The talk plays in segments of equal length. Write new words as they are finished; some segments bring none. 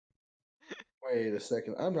Wait a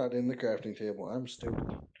second. I'm not in the crafting table. I'm stupid.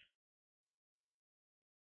 That's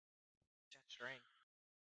strange.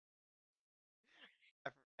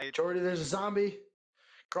 I, Jordy, there's a zombie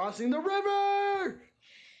crossing the river!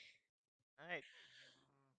 Alright.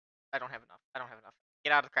 I don't have enough. I don't have enough.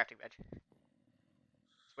 Get out of the crafting bench.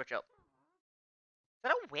 Switch up. Is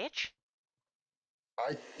that a witch?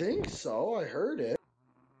 I think so. I heard it.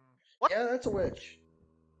 What? Yeah, that's a witch.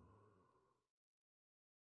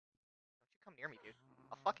 Don't you come near me, dude.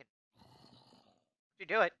 I'll fucking... Don't you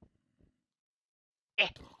do it. Eh.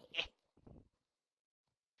 Eh.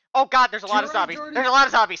 Oh god, there's a lot of zombies. Jordy. There's a lot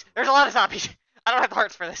of zombies. There's a lot of zombies. I don't have the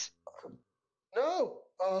hearts for this. No.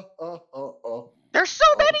 There's so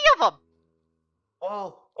many of them.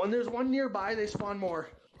 Well, when there's one nearby, they spawn more.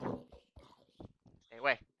 Stay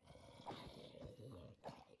away.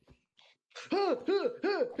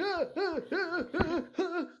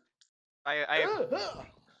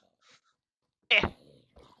 Eh.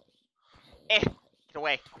 Eh. Get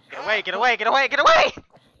away. Get away. Get away. Get away. Get away.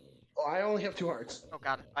 Oh, I only have 2 hearts. Oh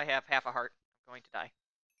god, I have half a heart. I'm going to die.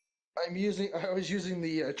 I was using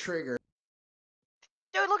the trigger.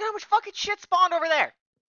 Dude, look at how much fucking shit spawned over there.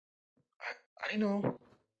 I know.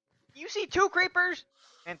 You see 2 creepers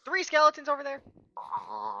and 3 skeletons over there?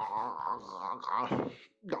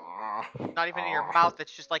 Not even in your mouth,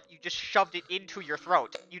 it's just like you just shoved it into your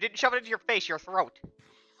throat. You didn't shove it into your face, your throat.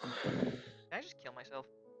 Can I just kill myself?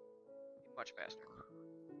 Much faster.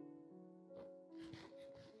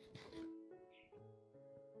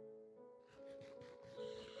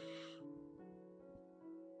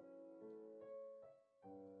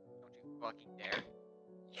 Don't you fucking dare.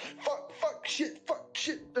 Fuck,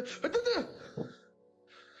 shit.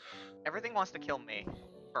 Everything wants to kill me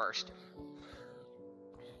first.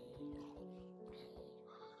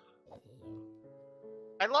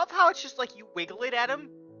 I love how it's just like you wiggle it at him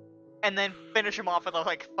and then finish him off with a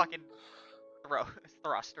like fucking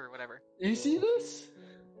thrust or whatever. You see this?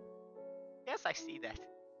 Yes, I see that.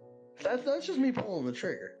 That's just me pulling the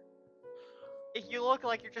trigger. You look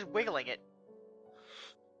like you're just wiggling it.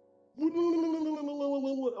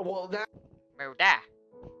 Well, that. Murda.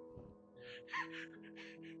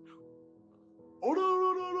 Oh no!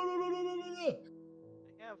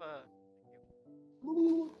 I have a.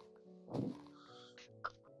 No.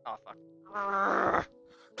 Oh fuck.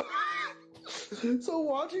 So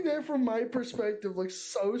watching that from my perspective looks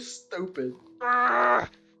so stupid.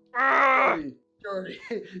 Jordy,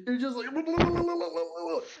 you're just like.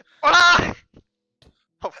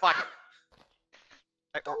 Oh fuck.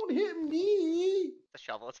 Don't hit me. The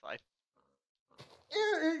shovel, it's fine.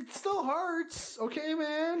 Yeah, it still hurts. Okay,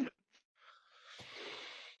 man.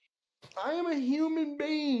 I am a human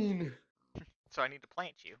being. So I need to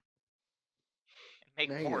plant you. And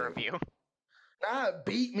make more of you. Not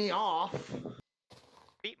beat me off.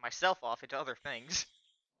 Beat myself off into other things.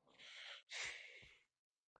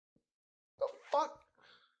 The fuck?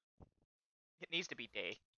 It needs to be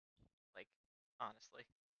day. Like, honestly.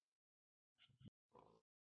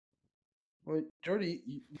 Well,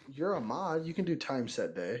 Jordy, you're a mod. You can do time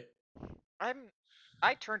set day.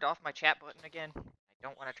 I turned off my chat button again. I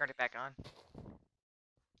don't want to turn it back on.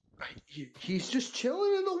 He's just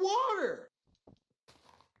chilling in the water.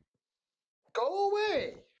 Go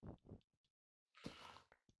away.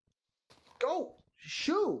 Go.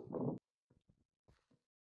 Shoo.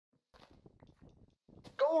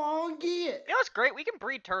 Go on, get. You know what's great? We can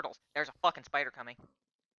breed turtles. There's a fucking spider coming.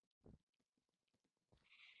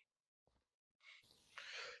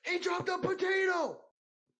 He dropped a potato.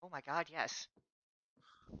 Oh my god, yes.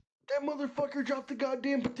 That motherfucker dropped the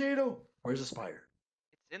goddamn potato. Where's the spider?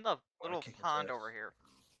 It's in the little pond over here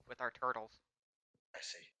with our turtles. I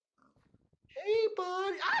see. Hey,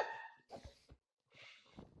 buddy. Ah!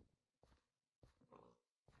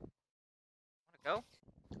 Wanna go?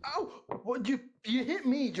 Oh, what you hit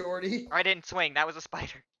me, Jordy. I didn't swing. That was a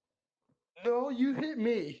spider. No, you hit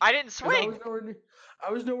me. I didn't swing.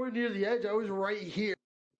 I was nowhere near the edge. I was right here.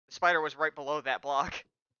 The spider was right below that block.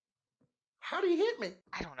 How did he hit me?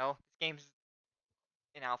 I don't know. This game's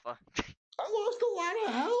in alpha. I lost a lot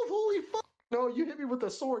of health. Holy fuck! No, you hit me with a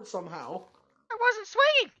sword somehow. I wasn't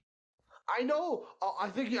swinging. I know. Oh, I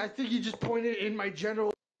think you just pointed in my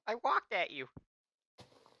general. I walked at you.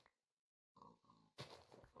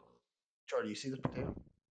 Jordy, you see this potato?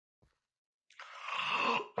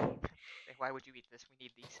 Hey, why would you eat this? We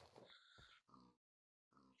need these.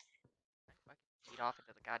 I can eat off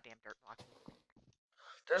into the goddamn dirt block.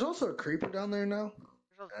 There's also a creeper down there now.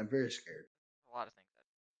 I'm very scared. A lot of things that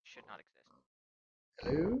should not exist.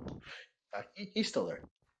 Hello? He's still there.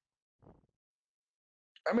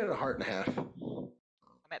 I'm at 1.5 hearts.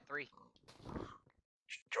 I'm at 3.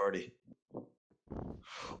 Jordy.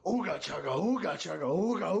 Ooga chugga, ooga chugga,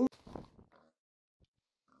 ooga.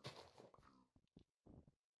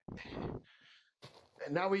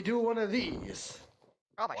 And now we do one of these.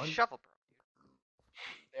 Oh, my One. shovel broke, dude.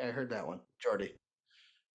 Yeah, I heard that one, Jordy.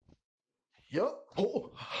 Yup. Oh,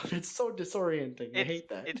 it's so disorienting. I hate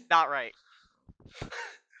that. It's not right.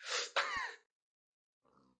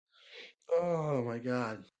 Oh my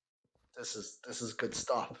god. This is good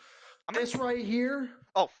stuff. gonna... This right here.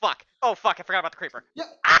 Oh fuck! Oh fuck! I forgot about the creeper. Yeah.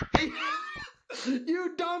 Ah!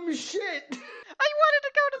 You dumb shit. I wanted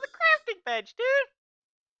to go to the crafting bench, dude.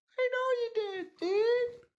 I know you did,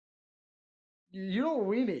 dude. You know what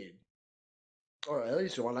we need, or at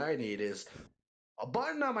least what I need, is a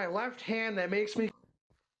button on my left hand that makes me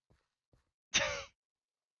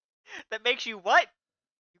That makes you what?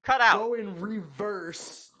 You cut out. go in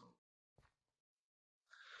reverse.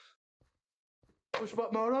 Push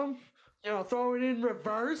button modem. You know, throw it in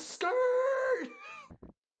reverse. Skirt.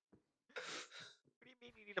 What do you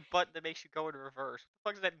mean you need a button that makes you go in reverse?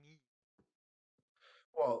 What the fuck does that mean?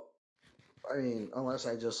 Well, I mean, unless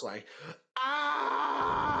I just like,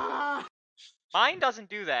 ah. Mine doesn't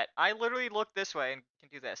do that. I literally look this way and can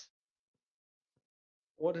do this.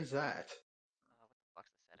 What is that? What the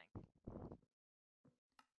fuck's the setting?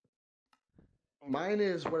 Mine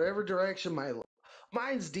is whatever direction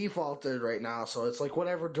mine's defaulted right now, so it's like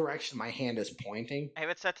whatever direction my hand is pointing. I have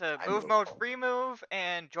it set to I move move. mode, free move,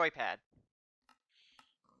 and joypad.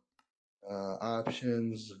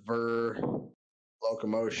 Options,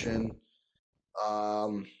 locomotion,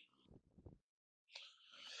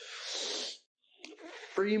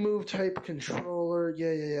 free move type controller.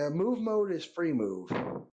 Yeah. Move mode is free move.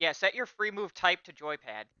 Yeah, set your free move type to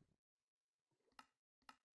joypad.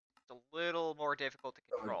 It's a little more difficult to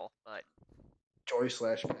control, but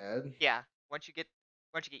Joy/pad. yeah, once you get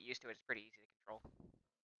used to it, it's pretty easy to control.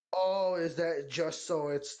 Oh, is that just so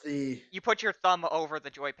it's the... You put your thumb over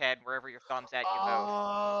the joypad wherever your thumb's at, you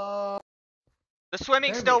move. The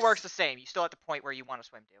swimming that still makes- works the same. You still have to point where you want to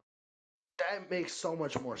swim to. That makes so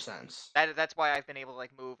much more sense. That's why I've been able to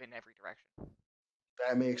like move in every direction.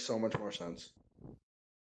 That makes so much more sense. You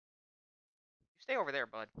stay over there,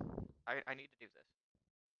 bud. I need to do this.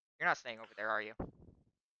 You're not staying over there, are you?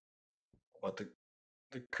 What, the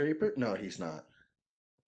creeper? No, he's not.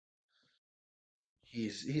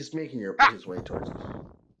 He's making his way towards us.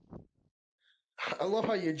 I love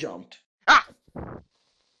how you jumped. Ah!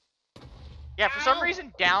 Yeah, for some Ow!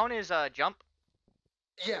 reason down is jump.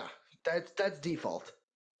 Yeah, that's default.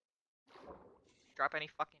 Drop any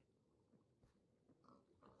fucking...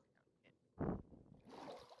 You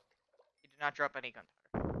did not drop any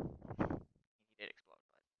gunpowder. He did explode, but...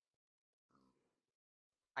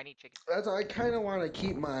 I need chicken. I kind of want to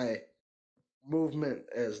keep my movement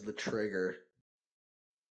as the trigger,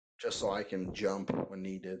 just so I can jump when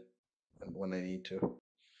needed and when I need to.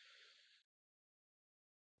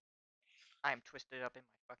 I am twisted up in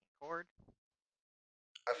my fucking cord.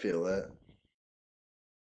 I feel that.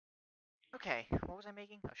 Okay, what was I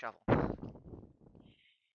making? A shovel.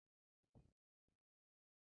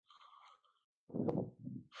 All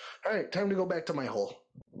right, time to go back to my hole.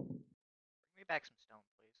 Bring me back some stone,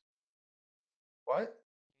 please. What? Can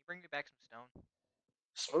you bring me back some stone?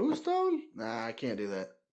 Smooth stone? Nah, I can't do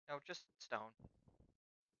that. No, just stone.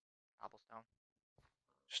 Cobblestone.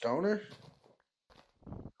 Stoner?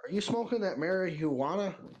 Are you smoking that marijuana?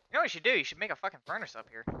 You know what you should do? You should make a fucking furnace up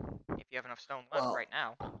here. If you have enough stone left Well, right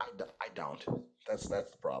now. I don't. That's the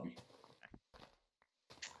problem.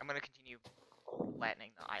 I'm gonna continue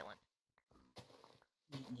flattening the island.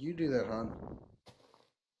 You do that, hon.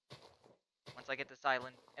 Once I get this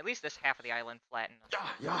island, at least this half of the island flattened.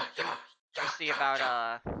 Yeah. We'll see about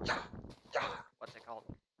Yeah. what's it called?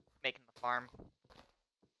 Making the farm.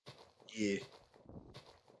 Yeah.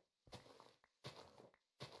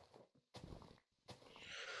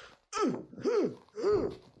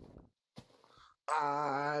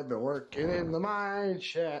 I've been working in the mine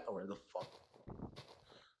shaft. Where the fuck?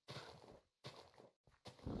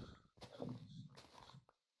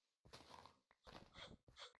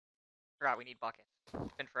 Forgot we need buckets.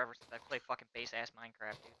 It's been forever since I've played fucking base ass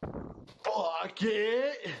Minecraft, dude.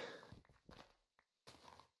 Bucket!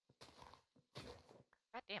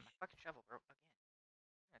 God damn, my fucking shovel broke again.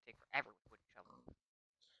 It's gonna take forever with wooden shovel.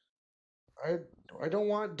 I don't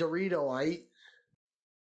want Dorito-ite.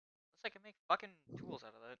 Unless I can make fucking tools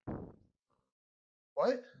out of that.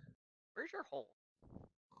 What? Where's your hole?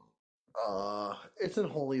 It's in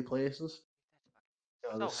holy places.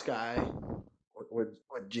 That's The so sky. With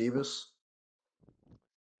Jeebus.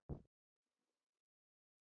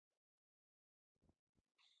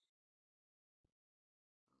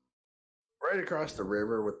 Right across the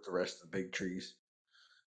river with the rest of the big trees.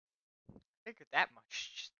 Figured that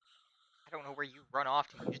much. Just, I don't know where you run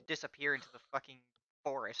off to. You just disappear into the fucking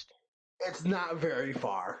forest. It's not very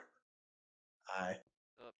far. I'm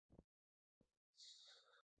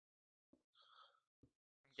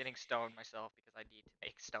getting stoned myself because I need to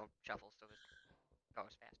make stone shovels so this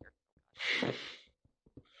goes faster. Oh god.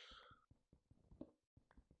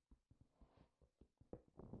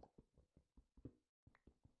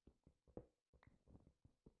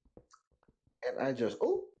 And I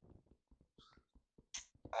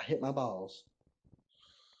hit my balls. Why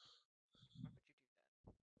would you do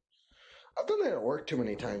that? I've done that at work too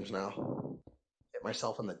many times now. Hit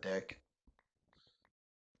myself in the dick.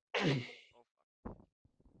 Oh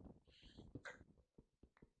fuck.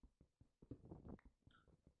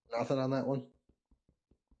 Nothing on that one?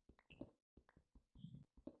 I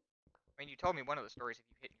mean, you told me one of the stories of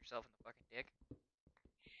you hitting yourself in the fucking dick.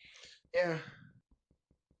 Yeah.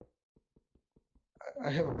 I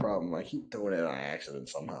have a problem. I keep doing it on accident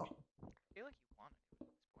somehow. I feel like you want to do it at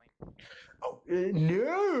this point. Oh,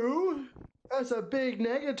 no! That's a big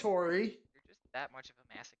negatory. You're just that much of a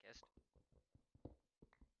masochist.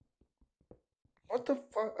 What the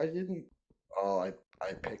fuck? I didn't. Oh, I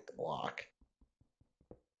picked the block.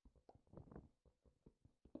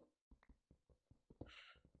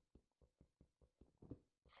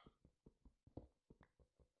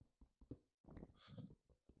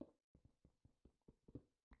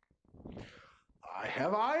 I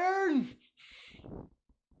have iron!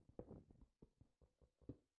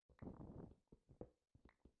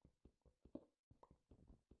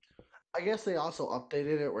 I guess they also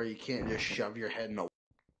updated it where you can't just shove your head in a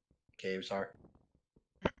caves are.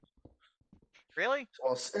 Really?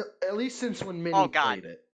 Well, at least since when Minnie Oh god.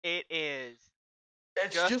 played it. It is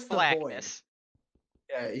It's just the void. blackness.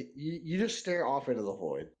 Yeah, you just stare off into the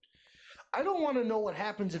void. I don't want to know what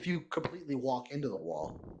happens if you completely walk into the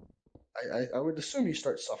wall. I would assume you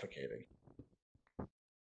start suffocating.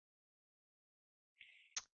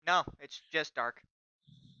 No, it's just dark.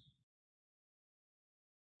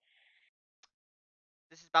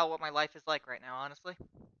 This is about what my life is like right now, honestly.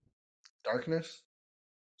 Darkness?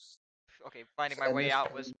 Okay, finding my way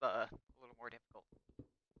out was a little more difficult than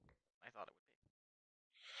I thought it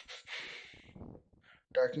would be.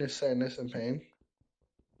 Darkness, sadness, and pain?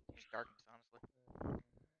 Just darkness, honestly.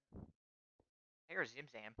 I hear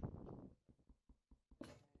Zimzam.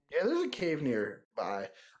 Yeah, there's a cave nearby.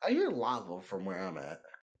 I hear lava from where I'm at.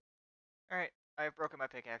 Alright, I've broken my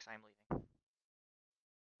pickaxe, I'm leaving.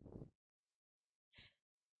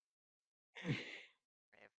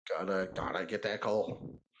 Gotta get that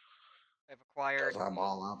coal. I've acquired 'Cause I'm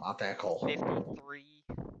all about that coal. 53,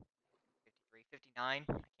 59.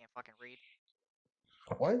 I can't fucking read.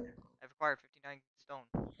 What? I've acquired 59 stone.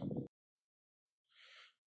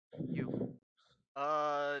 You.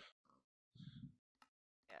 Yeah,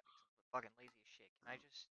 fucking lazy as shit. Can I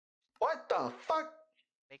just What the fuck?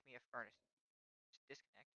 make me a furnace? Just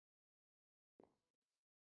disconnect.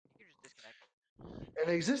 You can just disconnect. An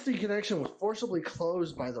existing connection was forcibly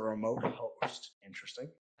closed by the remote host.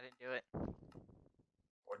 Interesting. I didn't do it.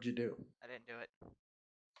 What'd you do? I didn't do it.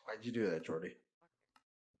 Why'd you do that, Jordy?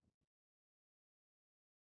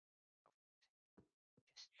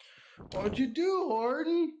 What'd you do,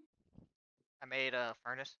 Horton? I made a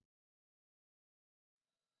furnace.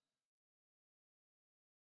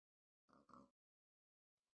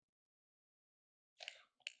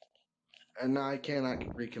 And now I cannot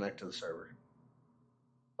reconnect to the server.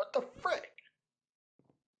 What the frick?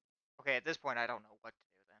 Okay, at this point, I don't know what to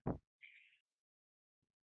do then.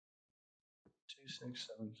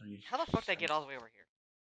 2673. How the fuck did I get all the way over here?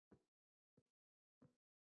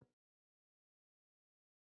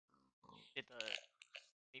 Did the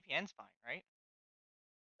VPN's fine, right?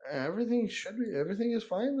 Everything should be. Everything is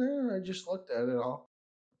fine there. I just looked at it all.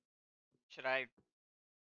 Should I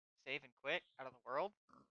save and quit out of the world?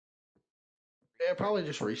 Yeah, probably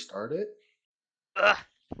just restart it. Ugh!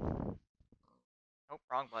 Nope,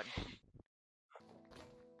 wrong button.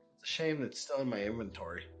 It's a shame that it's still in my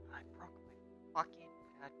inventory. I broke my fucking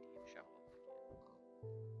goddamn shovel.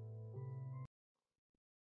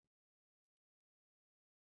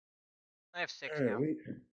 I have 6 now.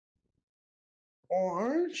 Well,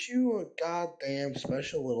 aren't you a goddamn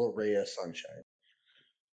special little ray of sunshine?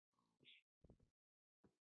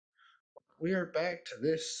 We are back to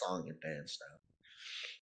this song and dance now.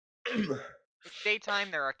 It's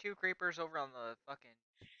daytime. There are 2 creepers over on the fucking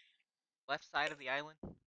left side of the island.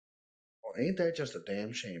 Well, ain't that just a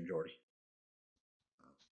damn shame, Jordy? I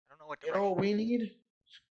don't know what You direction. know what we need?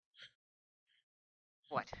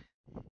 What?